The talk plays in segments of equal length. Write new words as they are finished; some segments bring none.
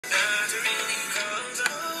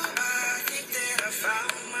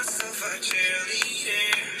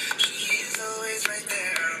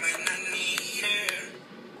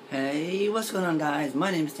What's going on, guys? My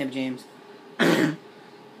name is Tim James. And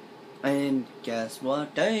guess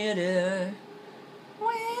what day it is?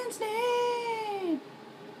 Wednesday!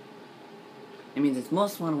 It means it's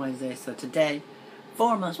Most Wanted Wednesday, so today,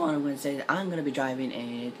 for Most Wanted Wednesday, I'm going to be driving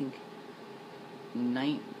a, I think,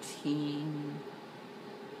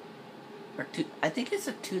 I think it's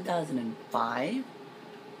a 2005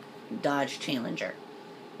 Dodge Challenger.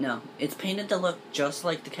 No, it's painted to look just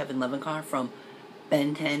like the Kevin Levin car from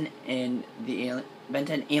Ben 10 and the Ben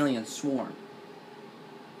 10 Alien Swarm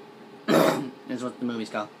is what the movie's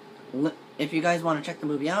called. If you guys want to check the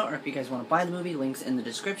movie out, or if you guys want to buy the movie, links in the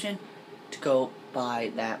description to go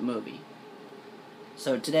buy that movie.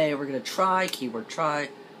 So today we're going to try, keyword try,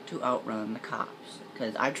 to outrun the cops.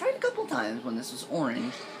 Because I tried a couple times when this was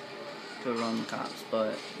orange to run the cops,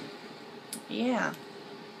 but yeah.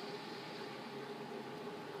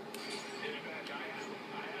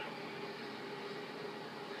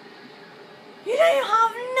 You don't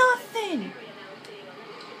have nothing!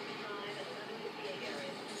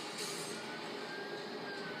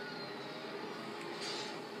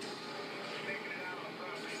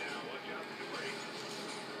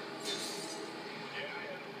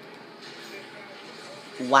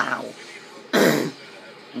 Wow.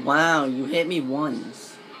 Wow, you hit me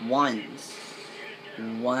once. Once.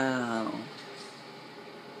 Wow.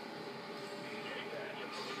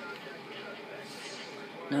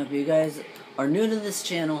 Now, if you guys are new to this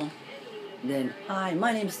channel, then hi,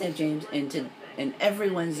 my name is Steve James, and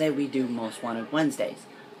every Wednesday we do Most Wanted Wednesdays,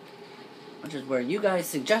 which is where you guys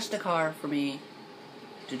suggest a car for me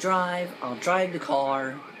to drive. I'll drive the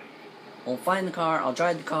car. I'll find the car. I'll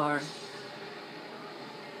drive the car.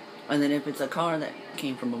 And then if it's a car that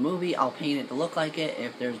came from a movie, I'll paint it to look like it.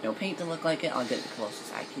 If there's no paint to look like it, I'll get it the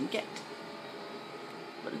closest I can get.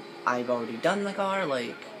 But I've already done the car,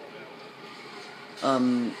 like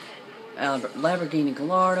Lamborghini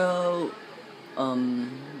Gallardo,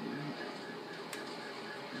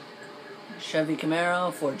 Chevy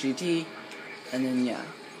Camaro, Ford GT, and then yeah,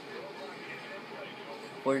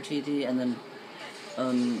 Ford GT, and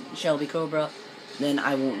then Shelby Cobra. Then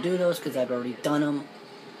I won't do those because I've already done them.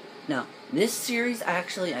 Now, this series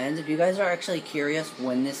actually ends, if you guys are actually curious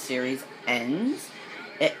when this series ends,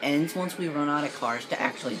 it ends once we run out of cars to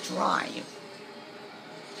actually drive.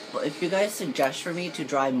 But if you guys suggest for me to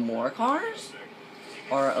drive more cars,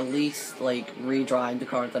 or at least, like, re-drive the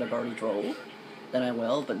cars that I've already drove, then I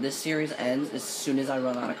will. But this series ends as soon as I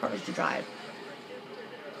run out of cars to drive.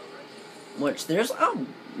 Which, there's,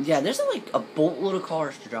 there's, like, a boatload of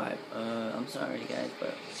cars to drive. I'm sorry, guys,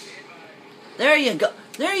 but there you go.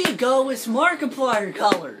 There you go with Markiplier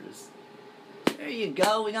colors. There you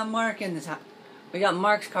go. We got Mark in this house. We got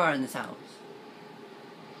Mark's car in this house.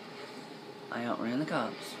 I outran the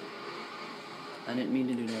cops. I didn't mean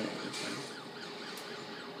to do that this time.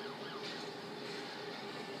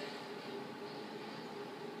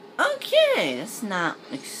 Okay, that's not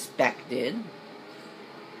expected.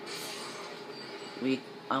 I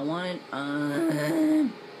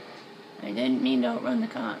didn't mean to outrun the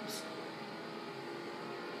cops.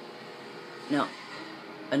 Now,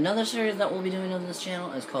 another series that we'll be doing on this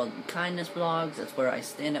channel is called Kindness Vlogs. That's where I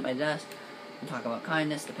stand at my desk and talk about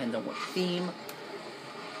kindness, depends on what theme.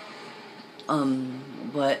 Ooh,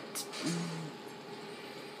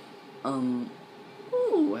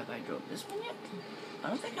 have I drove this one yet? I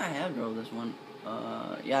don't think I have drove this one.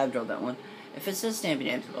 Yeah, I've drove that one. If it says Stampy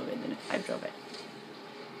James above it, then I've drove it.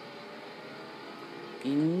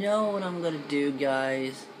 You know what I'm gonna do,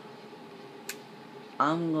 guys?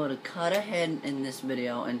 I'm gonna cut ahead in this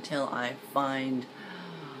video until I find,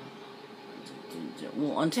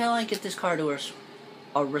 until I get this car to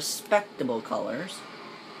a respectable colors,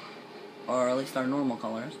 or at least our normal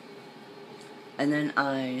colors, and then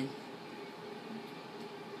I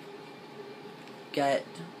get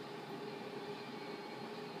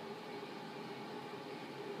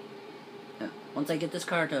once I get this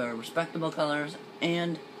car to respectable colors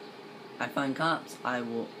and I find cops, I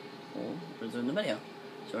will resume the video.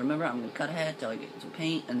 So remember, I'm going to cut ahead till I get some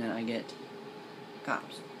paint, and then I get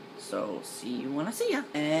cops. So, see you when I see ya.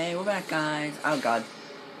 Hey, we're back, guys. Oh, God.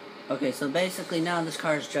 Okay, so basically now this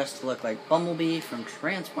car is just to look like Bumblebee from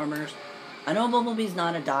Transformers. I know Bumblebee's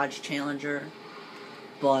not a Dodge Challenger,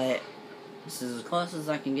 but this is as close as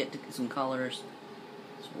I can get to some colors.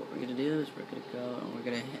 So what we're going to do is we're going to go and we're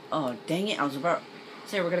going to hit... Oh, dang it. I was about to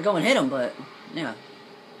say we're going to go and hit him, but, yeah.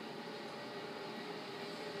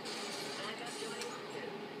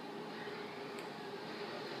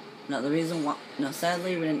 Now, the reason why... Now,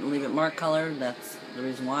 sadly, we didn't leave it marked color. That's the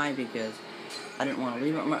reason why, because I didn't want to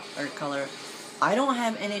leave it marked color. I don't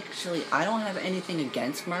have anything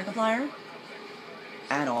against Markiplier.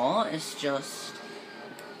 at all. It's just,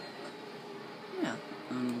 yeah,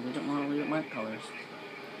 we don't want to leave it white colors.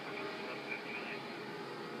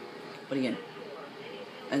 But again,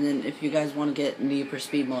 and then if you guys want to get Need for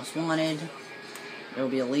Speed Most Wanted, there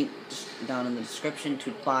will be a link down in the description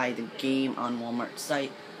to buy the game on Walmart's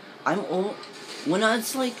site. When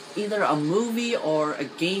it's like either a movie or a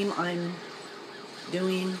game I'm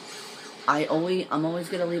doing, I'm always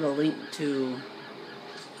gonna leave a link to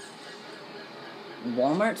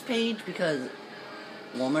Walmart's page, because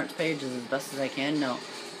Walmart's page is as best as I can. Now,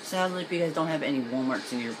 sadly, if you guys don't have any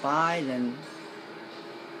Walmarts nearby, then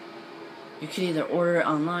you can either order it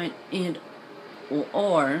online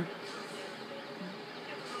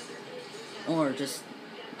or just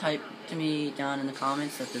type to me down in the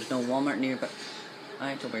comments that there's no Walmart nearby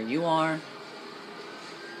to where you are.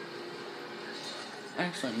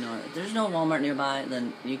 Actually, no, if there's no Walmart nearby,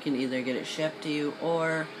 then you can either get it shipped to you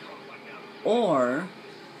or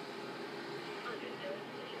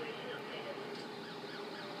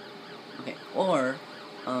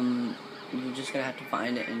you're just gonna have to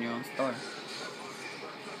find it in your own store. Of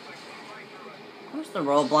course the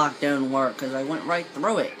roadblock didn't work, because I went right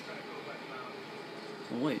through it.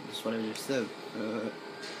 Oh, wait, that's what I just said.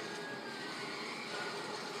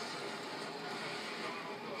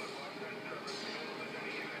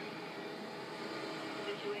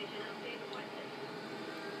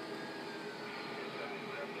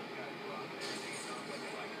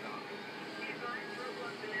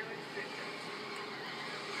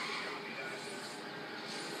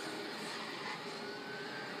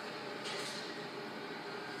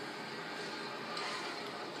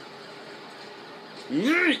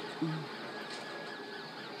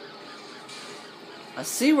 I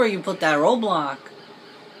see where you put that roadblock.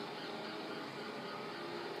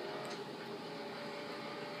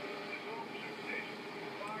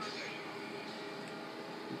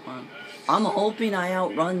 I'm hoping I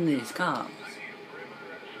outrun these cops.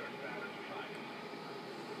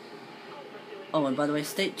 Oh, and by the way,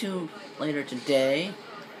 stay tuned later today.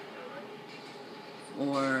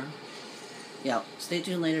 Stay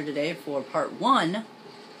tuned later today for part 1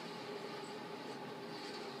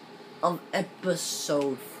 of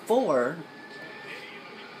episode 4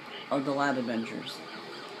 of the Lab Adventures.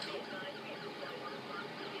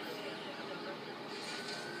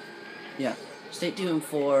 Yeah, stay tuned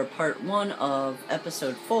for part 1 of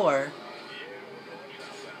episode 4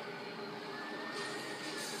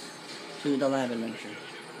 to the Lab Adventure.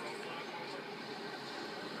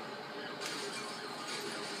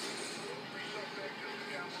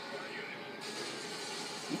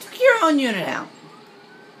 You took your own unit out.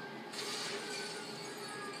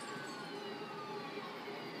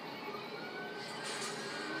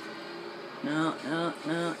 No.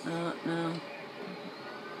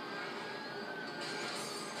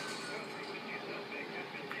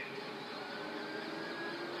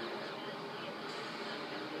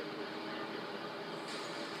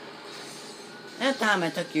 That time I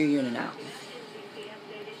took your unit out.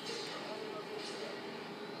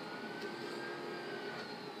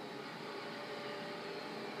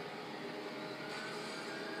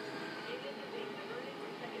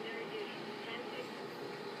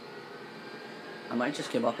 I might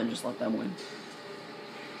just give up and just let them win.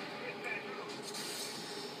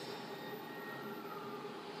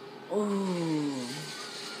 Ooh.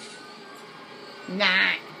 Nah.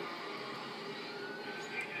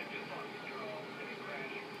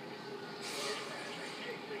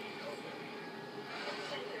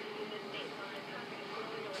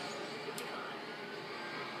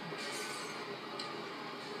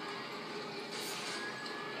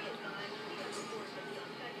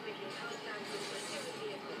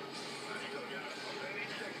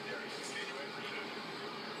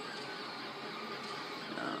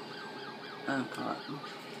 I'm caught.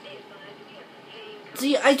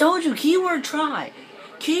 See, I told you, keyword try.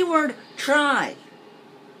 Keyword try.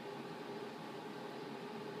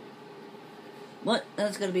 What?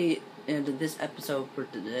 That's gonna be the end of this episode for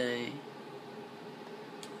today.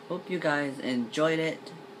 Hope you guys enjoyed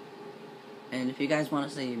it. And if you guys want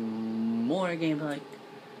to see more gameplay like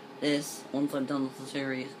this, once I'm done with the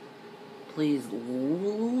series, please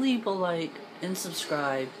leave a like and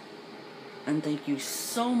subscribe. And thank you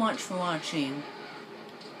so much for watching.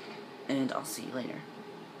 And I'll see you later.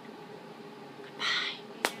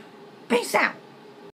 Bye. Peace out.